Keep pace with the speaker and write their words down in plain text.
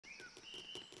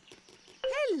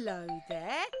Hello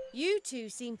there. You two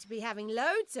seem to be having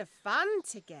loads of fun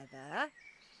together.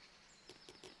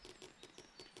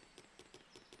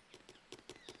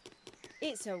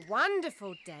 It's a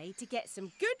wonderful day to get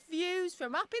some good views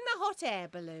from up in the hot air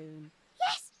balloon.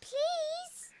 Yes,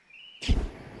 please.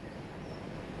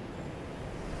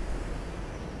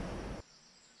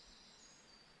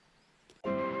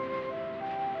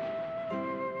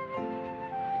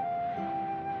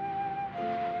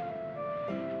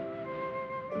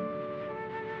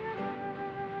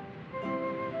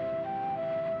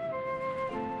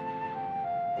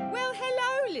 Well,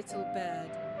 hello, little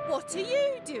bird. What are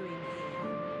you doing here?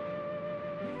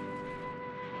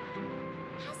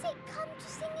 Has it come to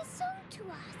sing a song to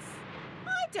us?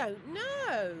 I don't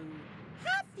know.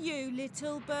 Have you,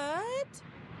 little bird?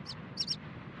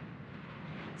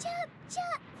 Chirp,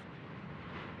 chirp.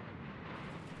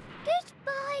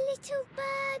 Goodbye, little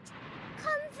bird.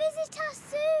 Come visit us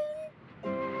soon.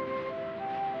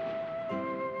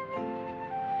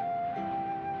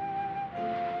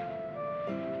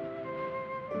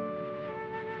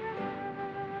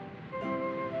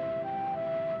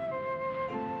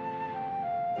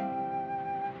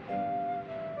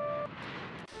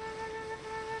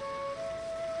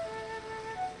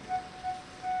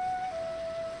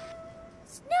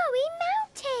 Snowy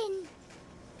Mountain.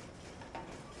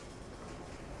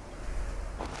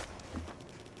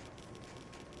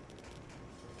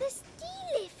 The ski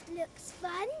lift looks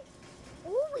fun.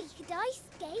 Or we could ice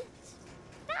skate.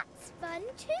 That's fun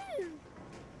too.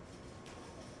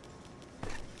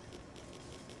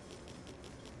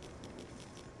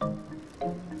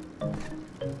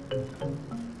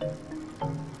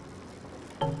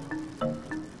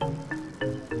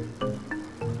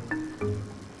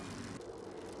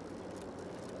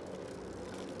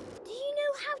 Do you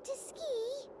know how to ski?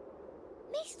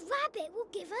 Miss Rabbit will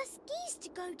give us skis to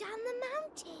go down the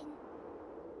mountain.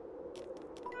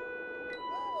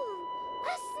 Ooh,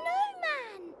 a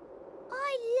snowman!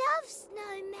 I love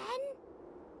snowmen.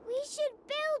 We should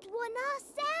build one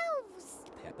ourselves.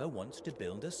 Peppa wants to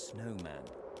build a snowman.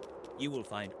 You will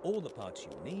find all the parts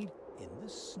you need in the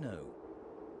snow.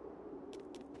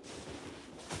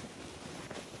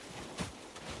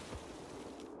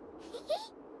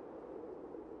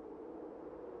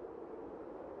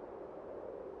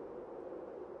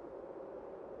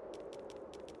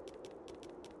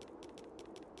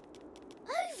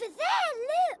 Over there,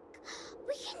 look!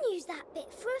 We can use that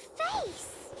bit for a face.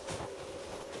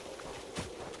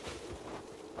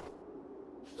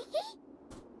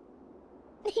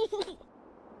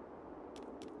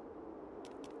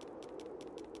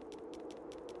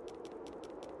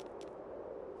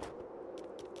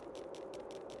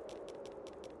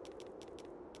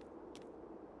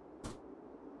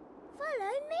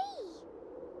 Follow me.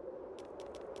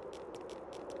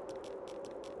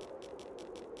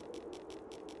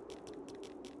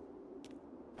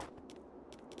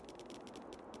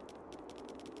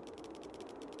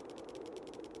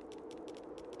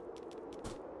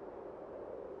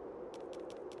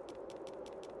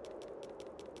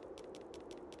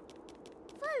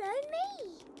 Follow me.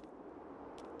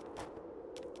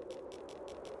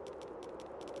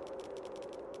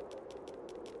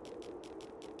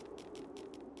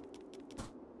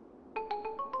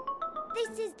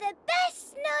 This is the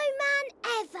best snowman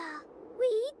ever.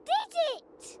 We did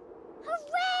it!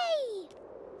 Hooray!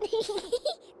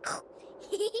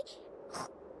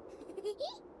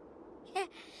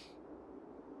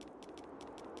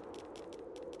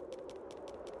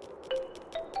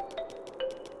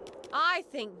 I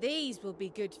think these will be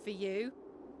good for you.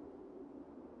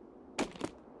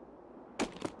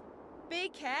 Be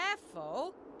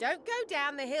careful. Don't go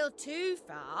down the hill too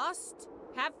fast.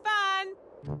 Have fun.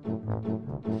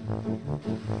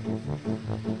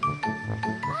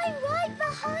 I'm right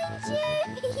behind you.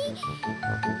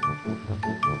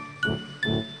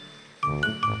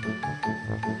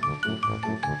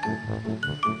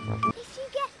 If you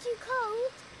get too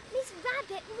cold, Miss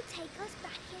Rabbit will take us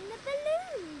back in the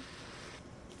balloon.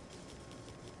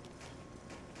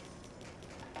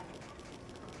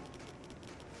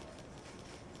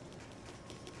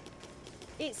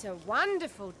 It's a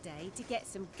wonderful day to get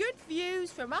some good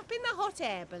views from up in the hot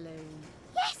air balloon.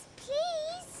 Yes,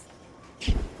 please.